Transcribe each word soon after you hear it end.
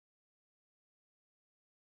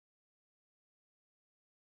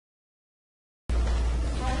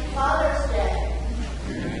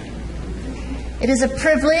It is a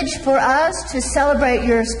privilege for us to celebrate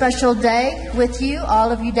your special day with you,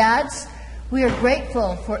 all of you dads. We are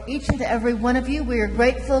grateful for each and every one of you. We are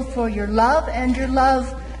grateful for your love and your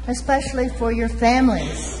love especially for your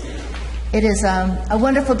families. It is a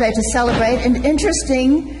wonderful day to celebrate, and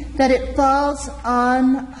interesting that it falls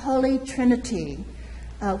on Holy Trinity,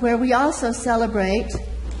 where we also celebrate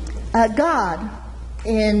God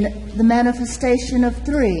in the manifestation of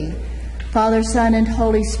three: Father, Son, and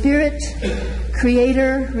Holy Spirit,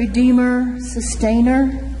 Creator, Redeemer,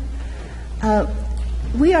 Sustainer.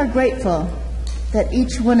 We are grateful that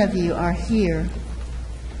each one of you are here.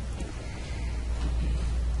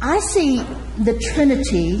 I see the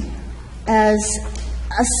Trinity as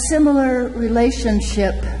a similar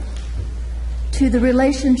relationship to the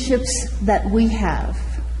relationships that we have.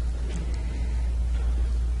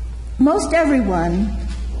 Most everyone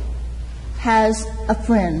has a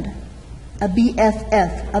friend, a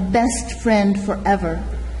BFF, a best friend forever.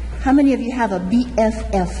 How many of you have a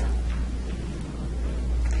BFF?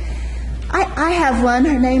 I have one.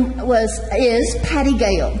 Her name is Patty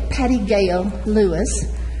Gale Lewis.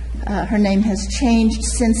 Her name has changed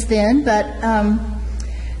since then, but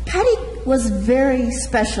Patty was very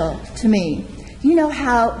special to me. You know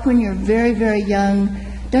how when you're very, very young,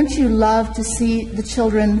 don't you love to see the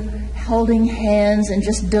children holding hands and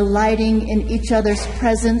just delighting in each other's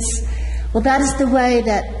presence? Well, that is the way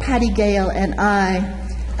that Patty Gale and I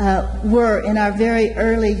were in our very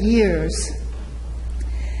early years.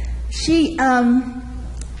 She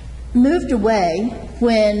moved away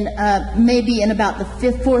when maybe in about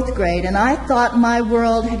the fourth grade, and I thought my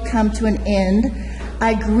world had come to an end.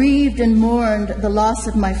 I grieved and mourned the loss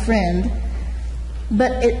of my friend,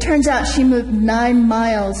 but it turns out she moved 9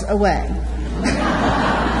 miles away.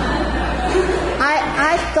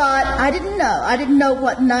 I didn't know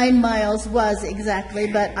what 9 miles was exactly,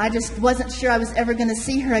 but I just wasn't sure I was ever going to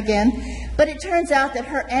see her again. But it turns out that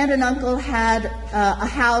her aunt and uncle had a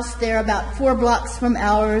house there about 4 blocks from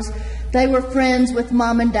ours. They were friends with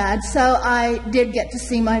Mom and Dad, so I did get to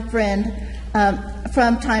see my friend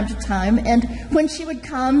from time to time. And when she would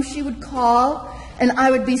come, she would call, and I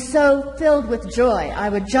would be so filled with joy. I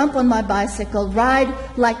would jump on my bicycle, ride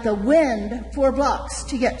like the wind 4 blocks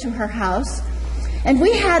to get to her house. And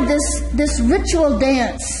we had this ritual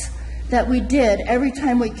dance that we did every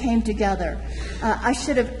time we came together. I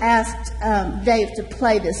should have asked Dave to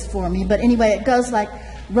play this for me, but anyway, it goes like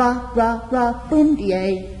ra ra ra boom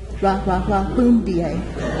die, ra ra ra boom die,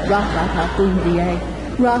 ra ra ra boom die,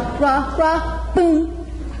 ra ra ra boom.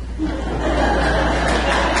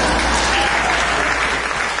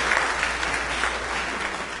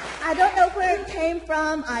 I don't know where it came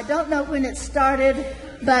from. I don't know when it started,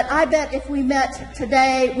 but I bet if we met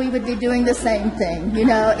today, we would be doing the same thing. You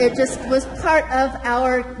know, it just was part of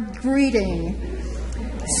our greeting.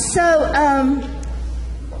 So,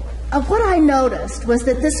 what I noticed was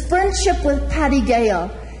that this friendship with Patty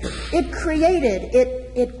Gale, it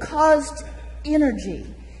caused energy.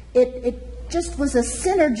 It just was a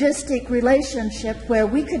synergistic relationship where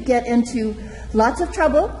we could get into lots of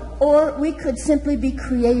trouble, or we could simply be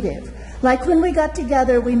creative. Like when we got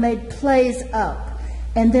together, we made plays up,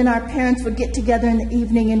 and then our parents would get together in the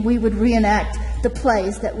evening and we would reenact the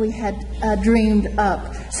plays that we had dreamed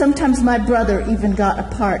up. Sometimes my brother even got a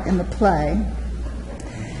part in the play.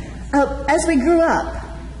 As we grew up,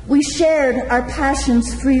 we shared our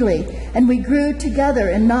passions freely, and we grew together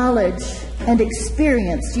in knowledge and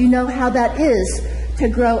experience. You know how that is to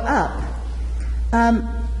grow up.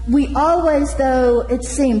 We always, though, it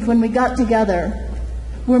seemed, when we got together,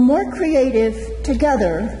 were more creative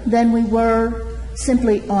together than we were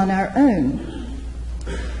simply on our own.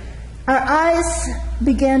 Our eyes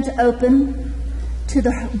began to open to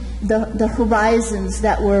the horizons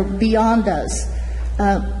that were beyond us.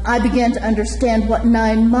 I began to understand what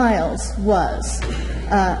 9 miles was.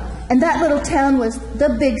 And that little town was the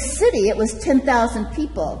big city. It was 10,000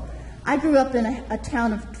 people. I grew up in a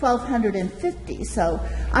town of 1,250, so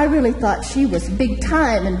I really thought she was big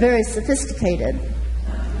time and very sophisticated.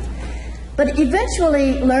 But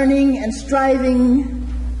eventually, learning and striving,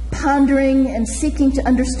 pondering and seeking to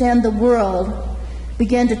understand the world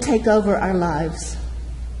began to take over our lives.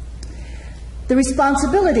 The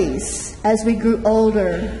responsibilities, as we grew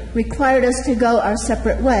older, required us to go our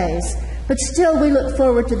separate ways, but still we look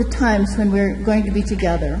forward to the times when we're going to be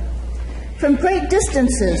together. From great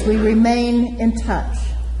distances, we remain in touch.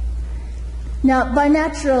 Now, by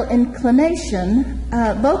natural inclination,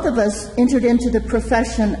 both of us entered into the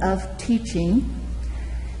profession of teaching.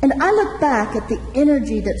 And I look back at the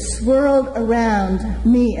energy that swirled around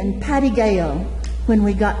me and Patty Gale when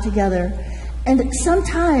we got together. And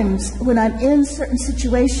sometimes when I'm in certain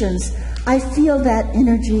situations, I feel that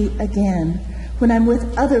energy again. When I'm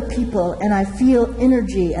with other people and I feel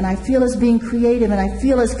energy and I feel as being creative and I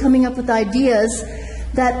feel as coming up with ideas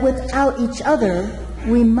that without each other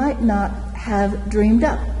we might not have dreamed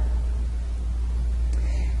up.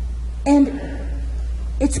 And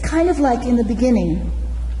it's kind of like in the beginning,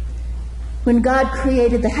 when God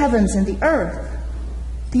created the heavens and the earth.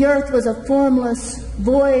 The earth was a formless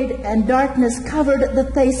void, and darkness covered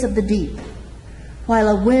the face of the deep, while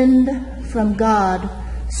a wind from God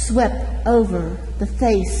swept over the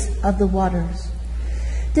face of the waters.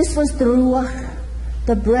 This was the Ruach,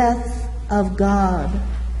 the breath of God.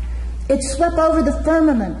 It swept over the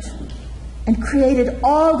firmament and created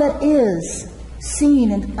all that is,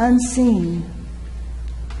 seen and unseen.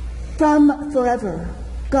 From forever,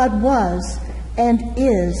 God was and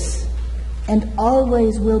is and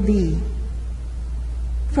always will be.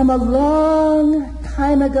 From a long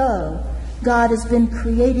time ago, God has been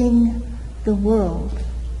creating the world.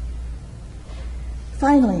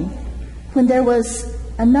 Finally, when there was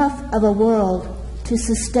enough of a world to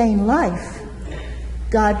sustain life,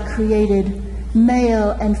 God created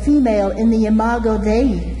male and female in the imago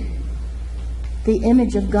Dei, the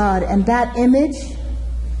image of God, and that image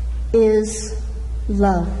is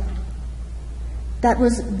love. That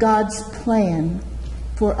was God's plan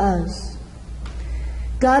for us.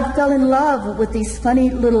 God fell in love with these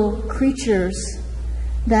funny little creatures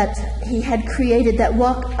that he had created that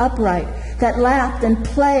walked upright, that laughed and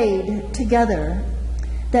played together,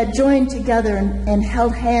 that joined together and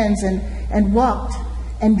held hands and walked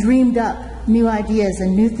and dreamed up new ideas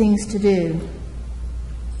and new things to do.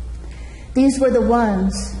 These were the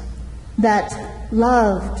ones that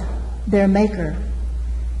loved their Maker.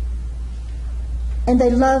 And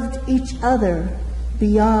they loved each other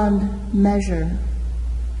beyond measure.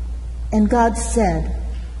 And God said,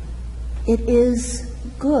 "It is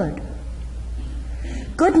good."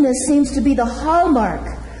 Goodness seems to be the hallmark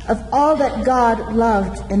of all that God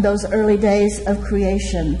loved in those early days of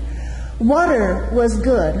creation. Water was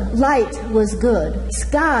good, light was good,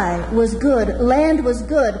 sky was good, land was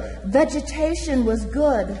good, vegetation was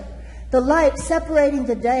good, the light separating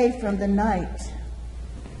the day from the night.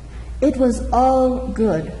 It was all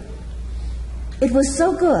good. It was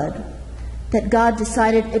so good that God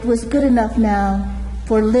decided it was good enough now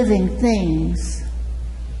for living things.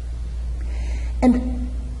 And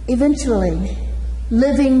eventually,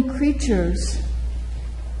 living creatures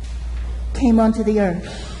came onto the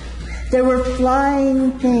earth. There were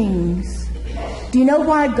flying things. Do you know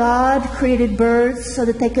why God created birds so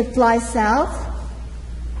that they could fly south?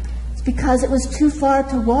 It's because it was too far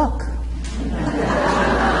to walk.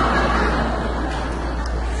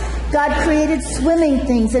 God created swimming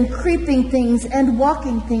things and creeping things and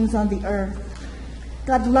walking things on the earth.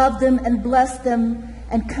 God loved them and blessed them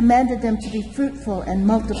and commanded them to be fruitful and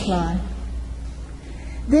multiply.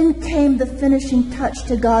 Then came the finishing touch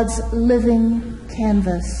to God's living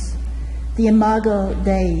canvas, the imago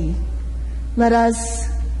Dei. Let us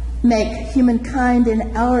make humankind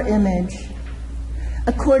in our image,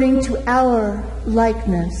 according to our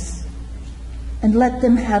likeness, and let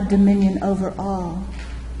them have dominion over all.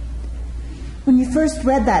 When you first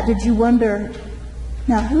read that, did you wonder,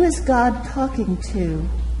 now who is God talking to?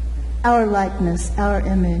 Our likeness, our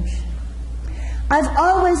image. I've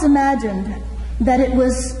always imagined that it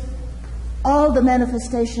was all the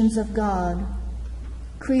manifestations of God,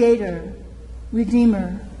 Creator,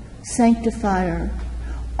 Redeemer, Sanctifier,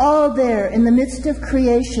 all there in the midst of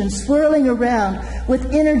creation, swirling around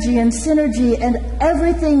with energy and synergy, and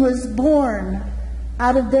everything was born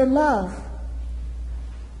out of their love.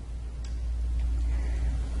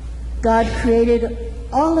 God created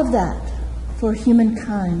all of that for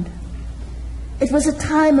humankind. It was a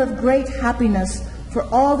time of great happiness, for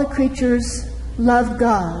all the creatures loved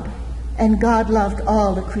God, and God loved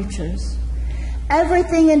all the creatures.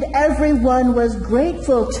 Everything and everyone was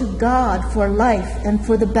grateful to God for life and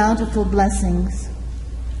for the bountiful blessings.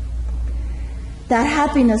 That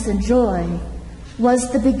happiness and joy was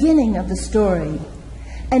the beginning of the story,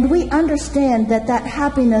 and we understand that that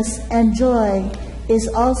happiness and joy is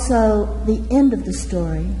also the end of the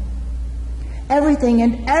story. Everything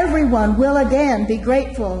and everyone will again be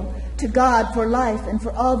grateful to God for life and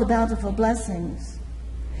for all the bountiful blessings.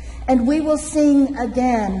 And we will sing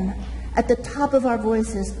again at the top of our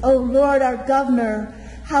voices, "O Lord, our governor,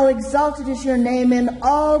 how exalted is your name in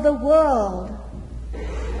all the world."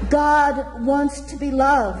 God wants to be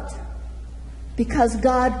loved because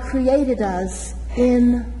God created us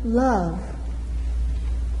in love.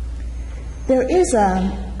 There is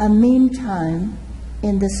a meantime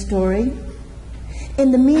in this story. In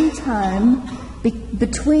the meantime,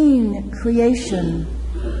 between creation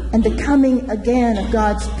and the coming again of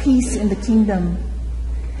God's peace in the kingdom,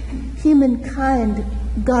 humankind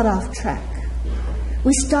got off track.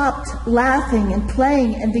 We stopped laughing and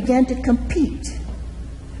playing and began to compete.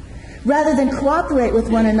 Rather than cooperate with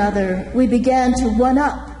one another, we began to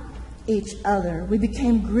one-up each other. We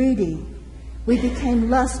became greedy. We became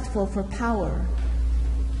lustful for power.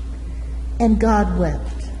 And God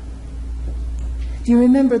wept. Do you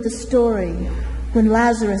remember the story when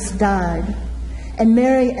Lazarus died and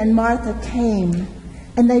Mary and Martha came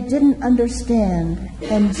and they didn't understand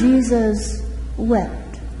and Jesus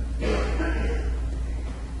wept?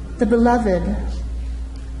 The beloved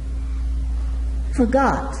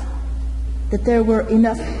forgot that there were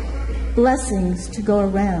enough blessings to go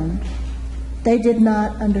around. They did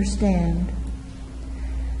not understand.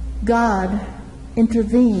 God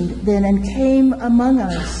intervened then and came among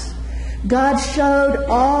us. God showed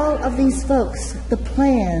all of these folks the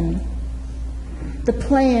plan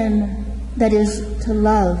that is to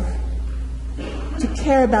love, to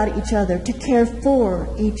care about each other, to care for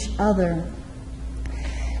each other.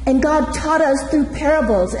 And God taught us through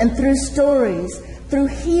parables and through stories, through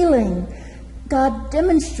healing. God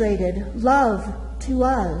demonstrated love to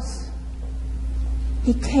us.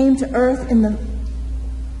 He came to earth in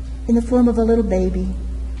the form of a little baby,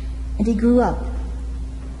 and he grew up,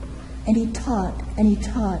 and he taught, and he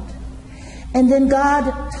taught. And then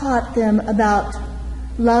God taught them about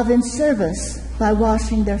love and service by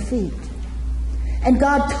washing their feet. And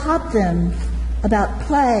God taught them about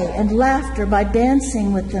play and laughter by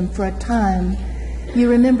dancing with them for a time. You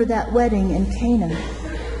remember that wedding in Cana.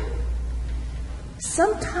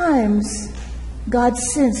 Sometimes God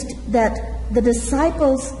sensed that the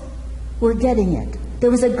disciples were getting it. There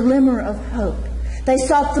was a glimmer of hope. They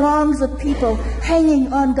saw throngs of people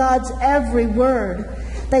hanging on God's every word.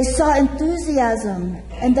 They saw enthusiasm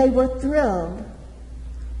and they were thrilled.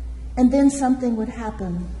 And then something would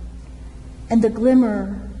happen, and the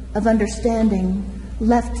glimmer of understanding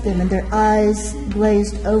left them and their eyes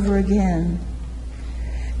glazed over again.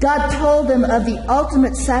 God told them of the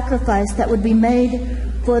ultimate sacrifice that would be made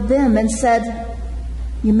for them and said,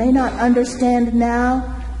 "You may not understand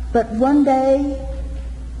now, but one day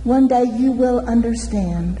you will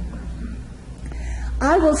understand.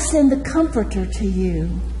 I will send the Comforter to you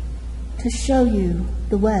to show you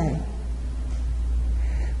the way."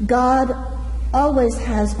 God always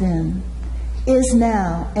has been, is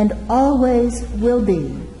now, and always will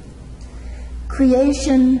be.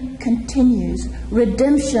 Creation continues.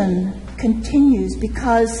 Redemption continues,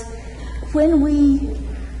 because when we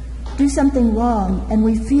do something wrong and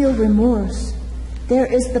we feel remorse, there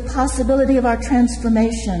is the possibility of our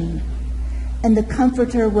transformation, and the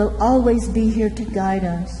Comforter will always be here to guide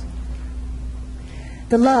us.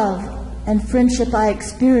 The love and friendship I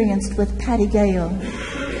experienced with Patty Gale,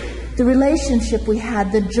 the relationship we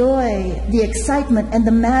had, the joy, the excitement, and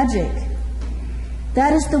the magic,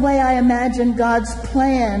 that is the way I imagine God's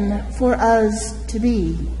plan for us to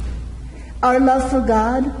be. Our love for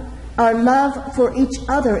God, our love for each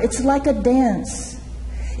other, it's like a dance.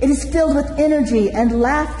 It is filled with energy and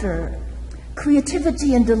laughter,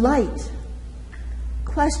 creativity and delight,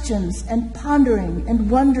 questions and pondering and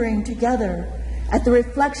wondering together at the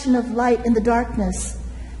reflection of light in the darkness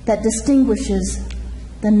that distinguishes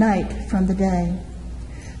the night from the day,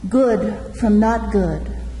 good from not good,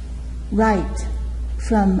 right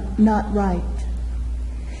from not right.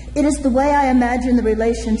 It is the way I imagine the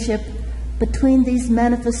relationship between these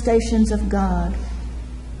manifestations of God: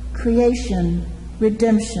 creation,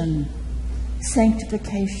 redemption,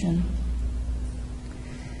 sanctification.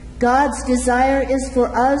 God's desire is for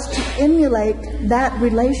us to emulate that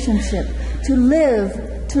relationship, to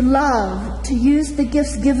live, to love, to use the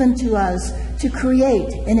gifts given to us to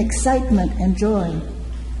create in excitement and joy.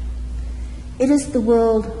 It is the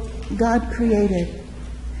world God created.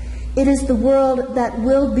 It is the world that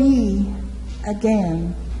will be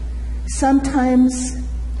again. Sometimes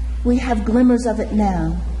we have glimmers of it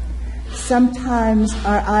now. Sometimes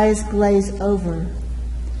our eyes glaze over.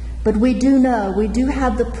 But we do know, we do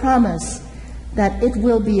have the promise that it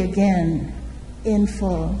will be again in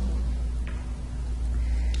full.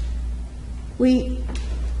 We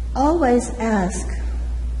always ask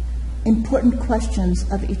important questions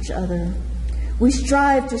of each other. We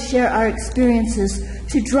strive to share our experiences,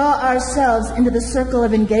 to draw ourselves into the circle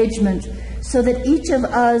of engagement so that each of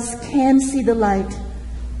us can see the light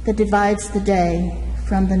that divides the day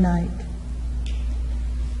from the night.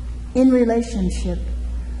 In relationship,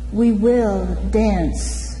 we will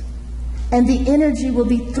dance and the energy will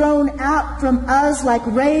be thrown out from us like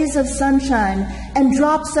rays of sunshine and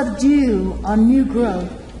drops of dew on new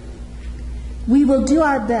growth. We will do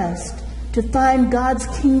our best to find God's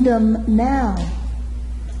kingdom now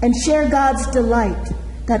and share God's delight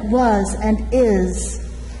that was and is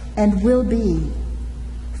and will be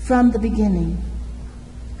from the beginning.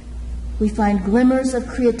 We find glimmers of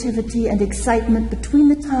creativity and excitement between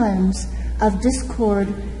the times of discord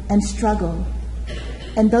and struggle,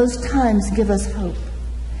 and those times give us hope.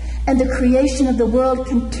 And the creation of the world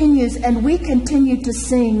continues, and we continue to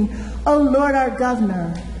sing, O Lord our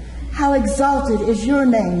Governor, how exalted is your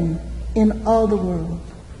name in all the world.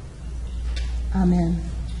 Amen.